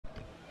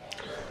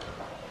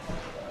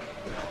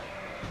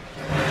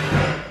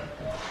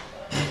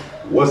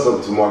What's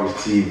up to Marcus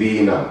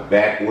TV, and I'm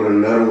back with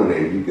another one,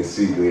 and you can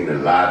see we in the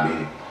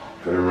lobby.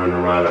 Gonna run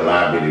around the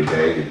lobby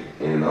today,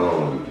 and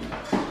got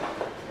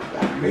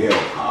a mail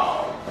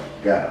call.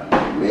 Got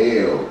a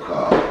mail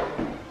call.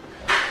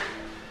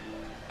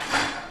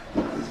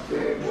 Get this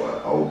bad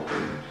boy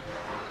open.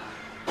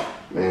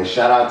 Man,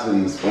 shout out to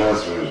these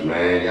sponsors,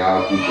 man.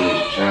 Y'all keep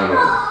this channel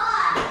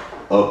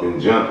up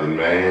and jumping,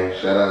 man.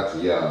 Shout out to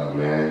y'all,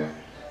 man.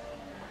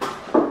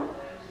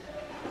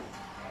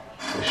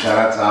 Shout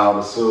out to all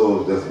the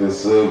subs that's been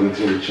subbing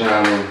to the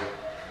channel.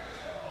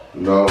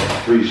 You know,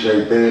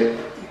 appreciate that.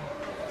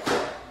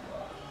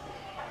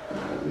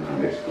 This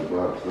next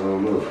box, I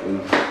don't know.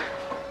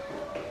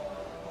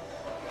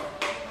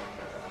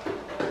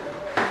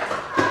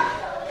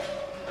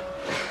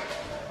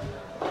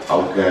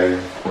 Okay,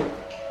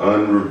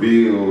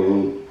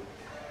 Unrivaled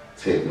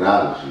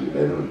technology.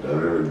 They done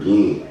done it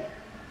again.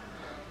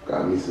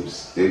 Got me some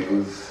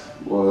stickers,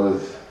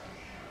 boys.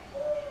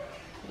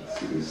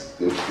 See the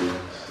stickers.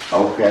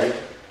 Okay.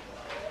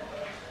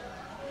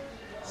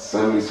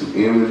 Send me some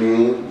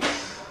M&Ms.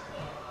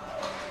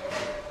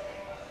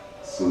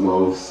 Some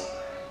more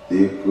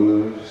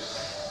stickers.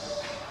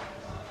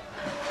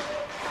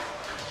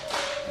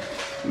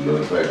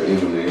 Another pack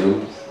of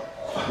M&Ms.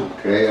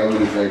 Okay, how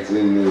many packs of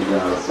M&Ms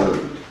y'all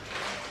serving?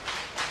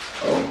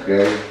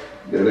 Okay.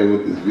 That ain't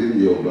what this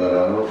video about, I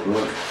hope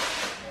not.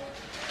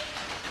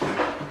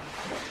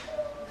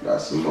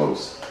 Got some more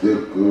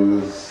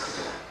stickers.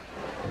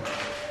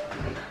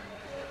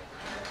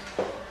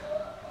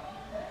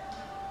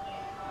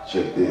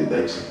 Check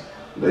this,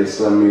 they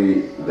sent me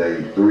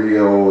the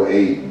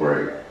 308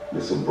 brake.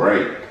 It's a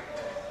brake,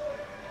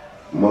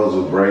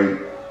 muzzle brake.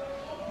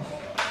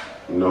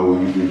 You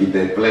know, you can get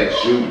that flat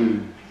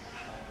shooting.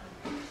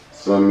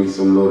 Sent me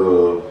some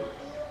little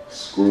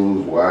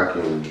screws where I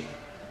can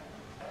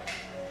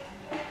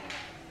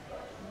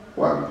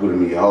put in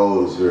these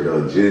holes here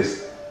to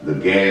adjust the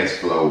gas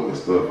flow and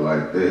stuff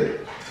like that.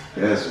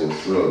 That's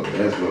what's up.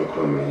 That's gonna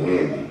come in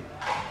handy.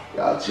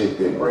 Y'all check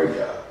that brake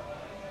out.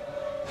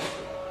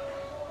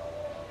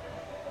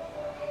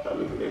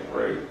 Look at that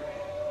brake.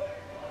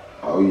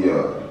 Oh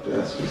yeah,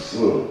 that's what's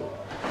up.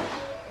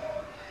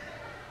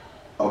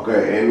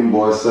 Okay, and them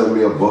boys sent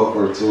me a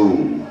buffer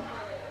too.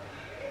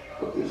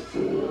 Put this to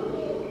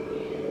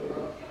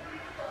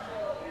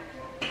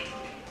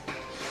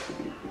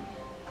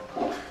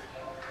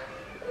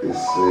it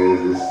says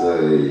it's a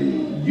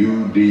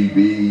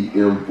UDB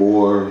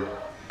M4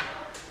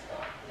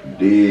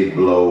 dead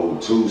blow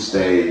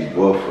 2-stage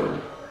buffer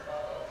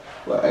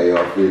for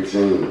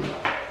AR-15.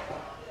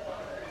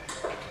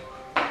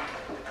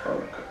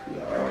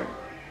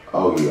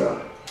 Oh yeah,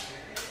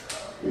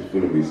 it's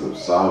gonna be some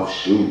soft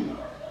shooting.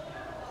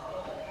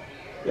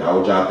 Y'all,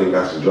 what y'all think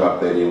I should drop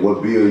that in?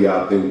 What bill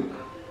y'all think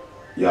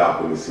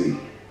y'all gonna see?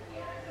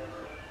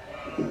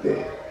 Look at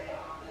that.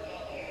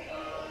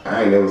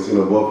 I ain't never seen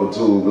a buffer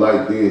tube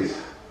like this.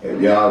 If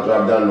y'all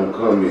drop down in the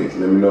comments,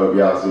 let me know if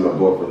y'all seen a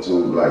buffer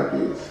tube like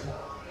this.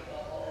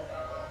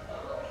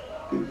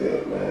 Look at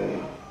that,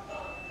 man.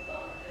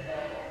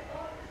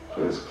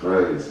 That's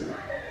crazy.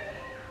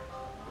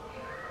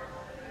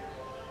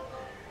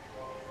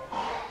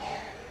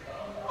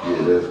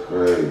 Yeah, that's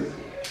crazy.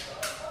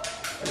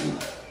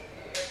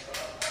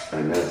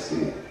 And that's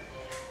it.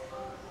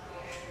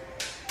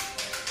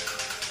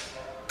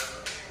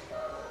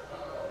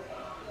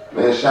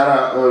 Man, shout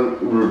out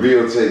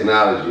Unrivaled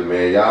technology,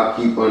 man. Y'all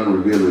keep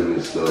unrevealing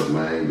this stuff,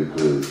 man,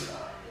 because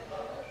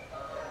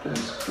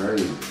that's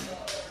crazy.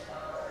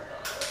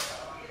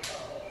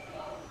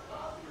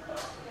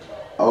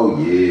 Oh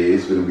yeah,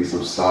 it's gonna be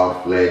some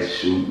soft flat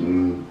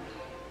shooting.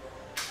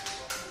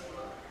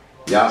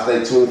 Y'all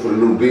stay tuned for the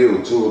new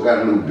build too. I got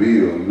a new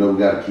build. You know, we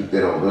gotta keep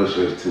that on hush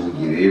hush till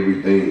we get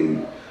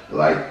everything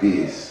like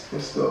this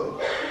and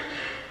stuff.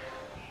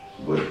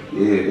 But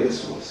yeah,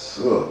 that's what's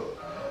up.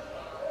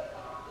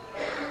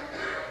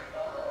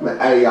 Man,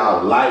 hey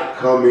y'all, like,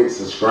 comment,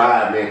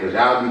 subscribe, man, cause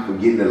y'all be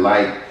forgetting to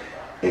like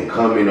and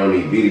comment on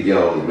these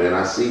videos, man.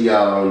 I see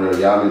y'all on there.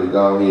 Y'all need to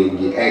go ahead and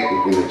get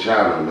active in the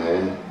channel,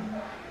 man.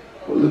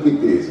 But look at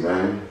this,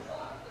 man.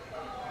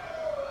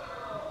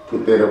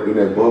 Put that up in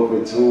that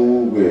buffer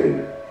tube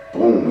and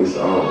boom, it's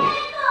on.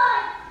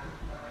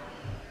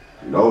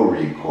 No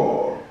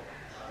recoil.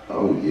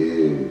 Oh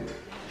yeah.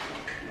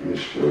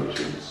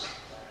 Instructions.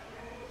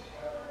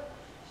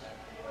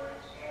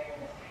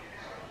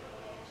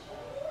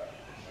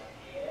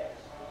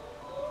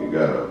 It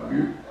got a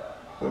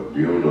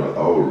Buna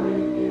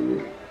O-ring in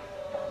it.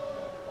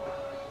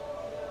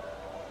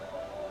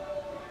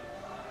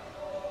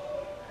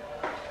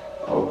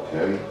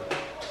 Okay.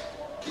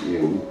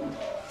 Yeah,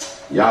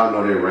 y'all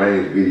know that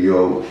range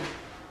video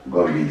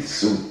gonna be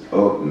souped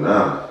up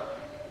now.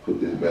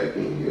 Put this back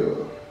in here.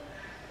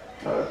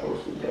 How it's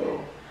supposed to go.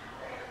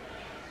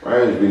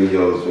 Range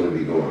video is gonna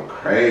be going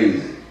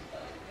crazy.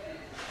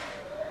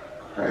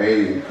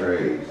 Crazy,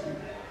 crazy.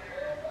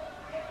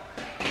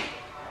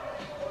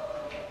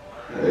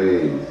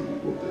 Crazy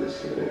with this.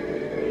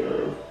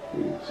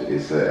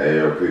 It's an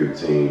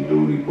AR-15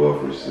 duty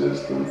buffer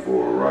system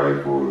for a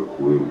rifle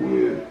equipped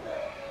with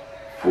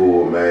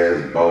full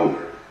mass bolt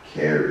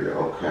carrier.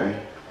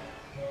 Okay.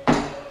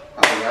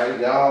 Alright,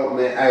 y'all,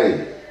 man.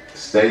 Hey,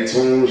 stay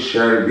tuned,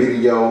 share the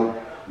video.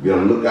 Be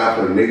on the lookout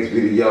for the next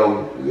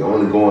video. We're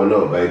only going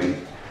up, baby.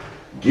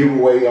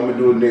 Giveaway, I'm gonna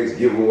do the next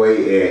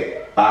giveaway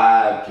at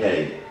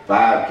 5K.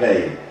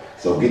 5K.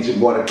 So get your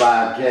boy to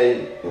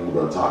 5K and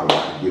we're gonna talk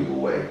about the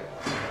giveaway.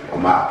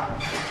 I'm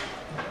out.